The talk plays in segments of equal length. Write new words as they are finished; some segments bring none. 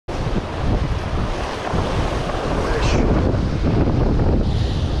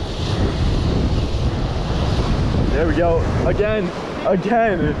There we go. Again.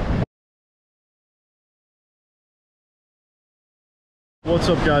 What's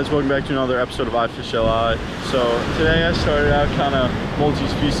up, guys? Welcome back to another episode of iFishLI. So today I started out kind of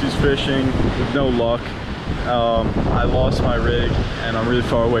multi-species fishing with no luck. I lost my rig and I'm really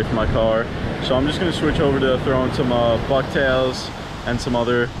far away from my car. So I'm just going to switch over to throwing some bucktails and some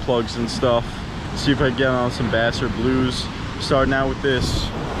other plugs and stuff. See if I can get on some bass or blues. Starting out with this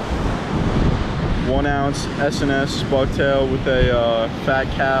 1 ounce S&S bucktail with a Fat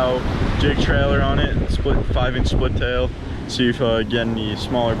Cow jig trailer on it, split 5-inch split tail. See if I get any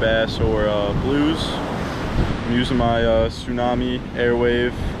smaller bass or blues. I'm using my Tsunami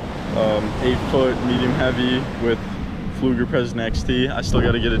Airwave 8-foot medium heavy with Fluger President XT. I still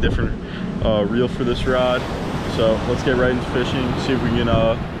got to get a different reel for this rod. So let's get right into fishing, see if we can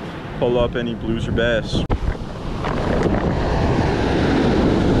pull up any blues or bass.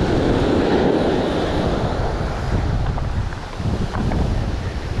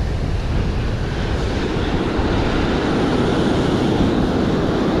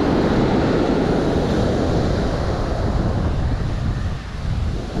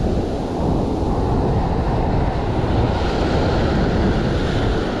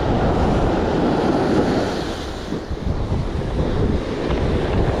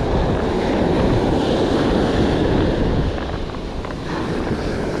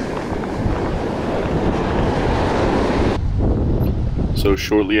 So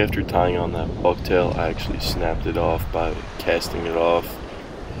shortly after tying on that bucktail, I actually snapped it off by casting it off.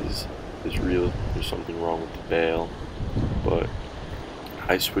 This reel, there's something wrong with the bail, but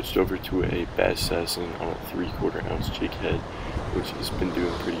I switched over to a bass assassin on a 3/4 ounce jig head, which has been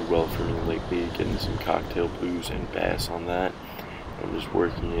doing pretty well for me lately, getting some cocktail blues and bass on that. I'm just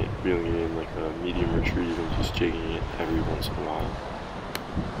working it, reeling it in like a medium retrieve and just jigging it every once in a while.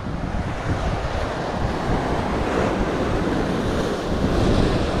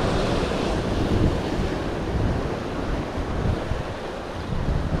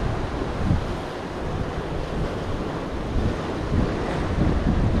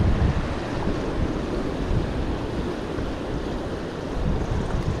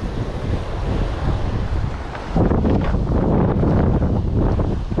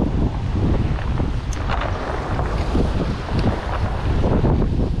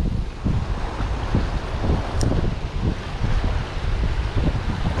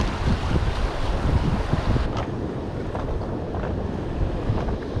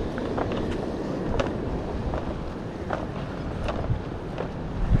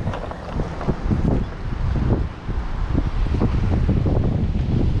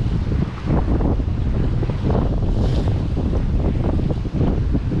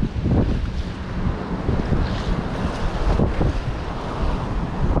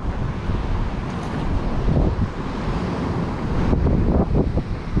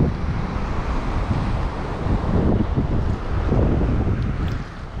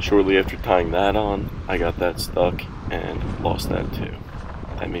 Shortly after tying that on, I got that stuck and lost that too.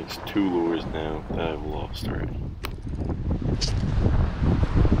 That makes 2 lures now that I've lost already.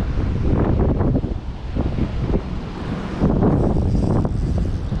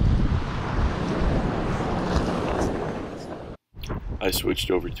 I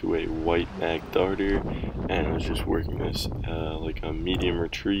switched over to a white mag darter and I was just working this like a medium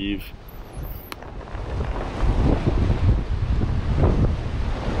retrieve.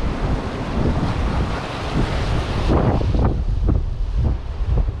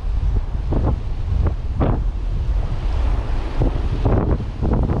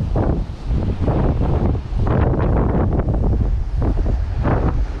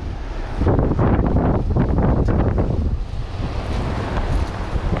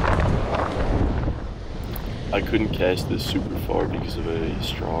 I couldn't cast this super far because of a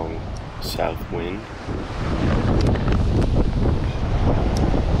strong south wind.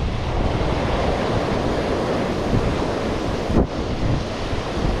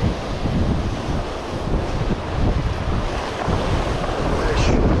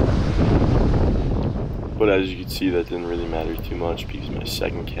 But as you can see, that didn't really matter too much because my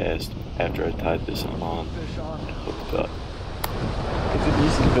second cast after I tied this on hooked up. It's a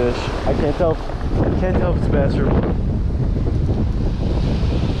decent fish. I can't tell if it's bass or blue.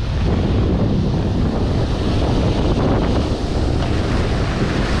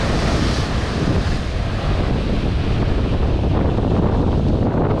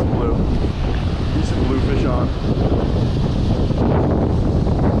 It's blue. Decent blue fish on.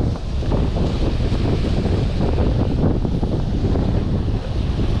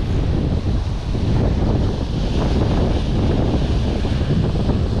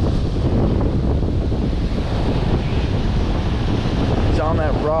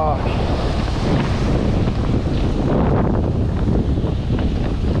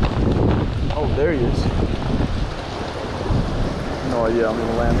 There he is. No idea, I'm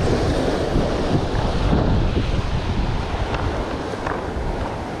gonna land this.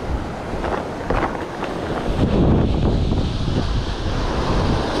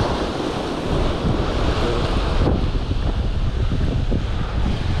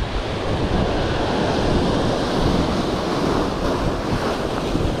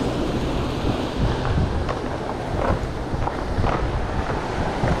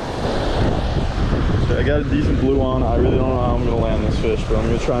 I got a decent blue on. I really don't know how I'm going to land this fish, but I'm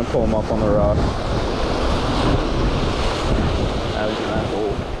going to try and pull him up on the rock.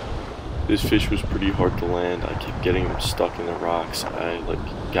 This fish was pretty hard to land. I kept getting him stuck in the rocks. I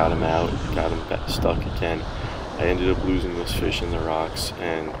got him out, got him stuck again. I ended up losing this fish in the rocks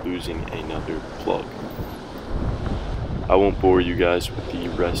and losing another plug. I won't bore you guys with the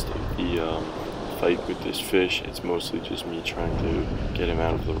rest of the fight with this fish. It's mostly just me trying to get him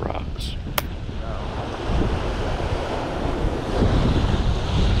out of the rocks.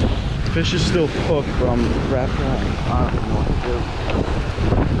 Fish is still hooked, but I'm wrapped around. I don't know what to do.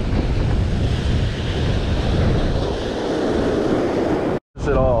 That's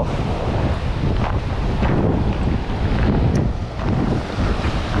it all.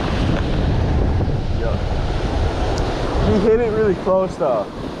 Yep. He hit it really close though.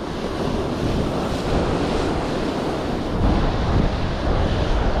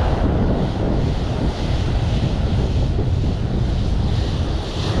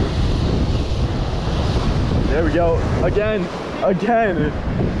 There we go. Again.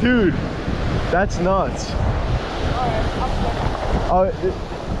 Dude, that's nuts. Oh,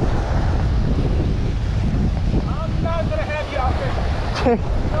 I'm not gonna have you out there.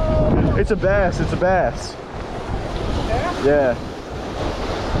 No. It's a bass. Yeah? Yeah.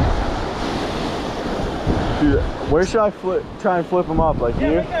 Dude, where should I try and flip him up? Like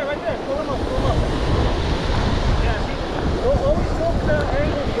here? Right there. Pull him up. Yeah, see, always go for the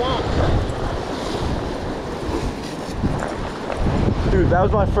angled rock. Dude, that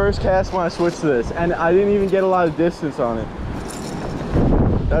was my first cast when I switched to this, and I didn't even get a lot of distance on it.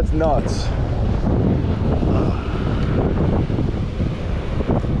 That's nuts. Yeah,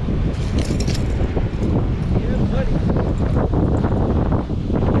 buddy.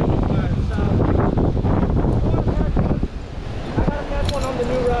 I got a bad one on the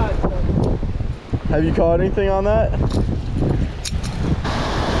new rod. So. Have you caught anything on that?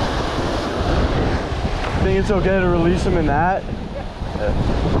 Think it's okay to release him in that? Yeah.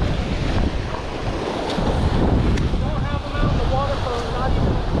 Don't have them out in the water for not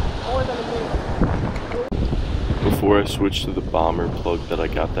even more than a minute. Before I switched to the bomber plug that I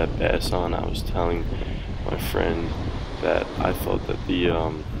got that bass on, I was telling my friend that I thought that the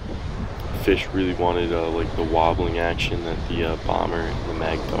fish really wanted like the wobbling action that the bomber and the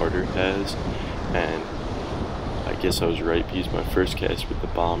mag darter has, and I guess I was right because my first cast with the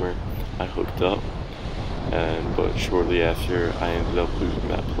bomber I hooked up, but shortly after I ended up losing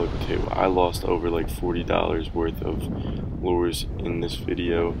that plug too. I lost over like $40 worth of lures in this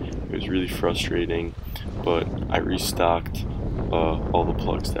video. It was really frustrating, but I restocked all the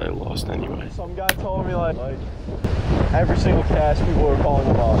plugs that I lost anyway. Some guy told me like every single cast people were calling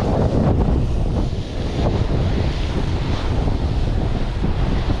him off.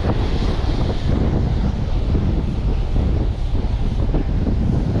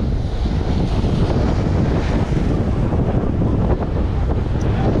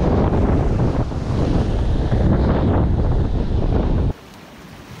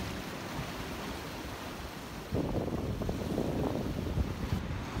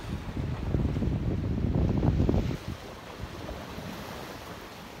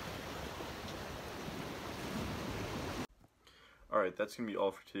 Alright, that's going to be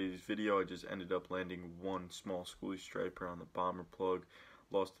all for today's video. I just ended up landing one small schoolie striper on the bomber plug.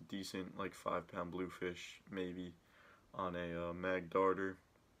 Lost a decent, like 5-pound bluefish, maybe, on a mag darter.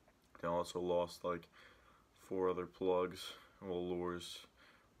 Then also lost like 4 other plugs, well, lures,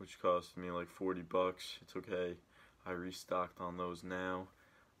 which cost me like 40 bucks. It's okay. I restocked on those now.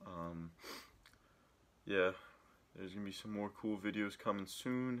 Yeah, there's going to be some more cool videos coming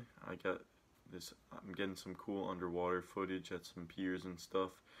soon. I'm getting some cool underwater footage at some piers and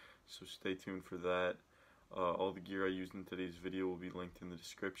stuff, so stay tuned for that. All the gear I used in today's video will be linked in the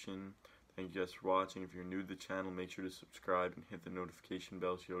description. Thank you guys for watching. If you're new to the channel, make sure to subscribe and hit the notification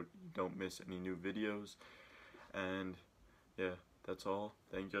bell so you don't miss any new videos. And yeah, that's all.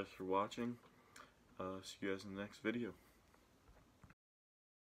 Thank you guys for watching. See you guys in the next video.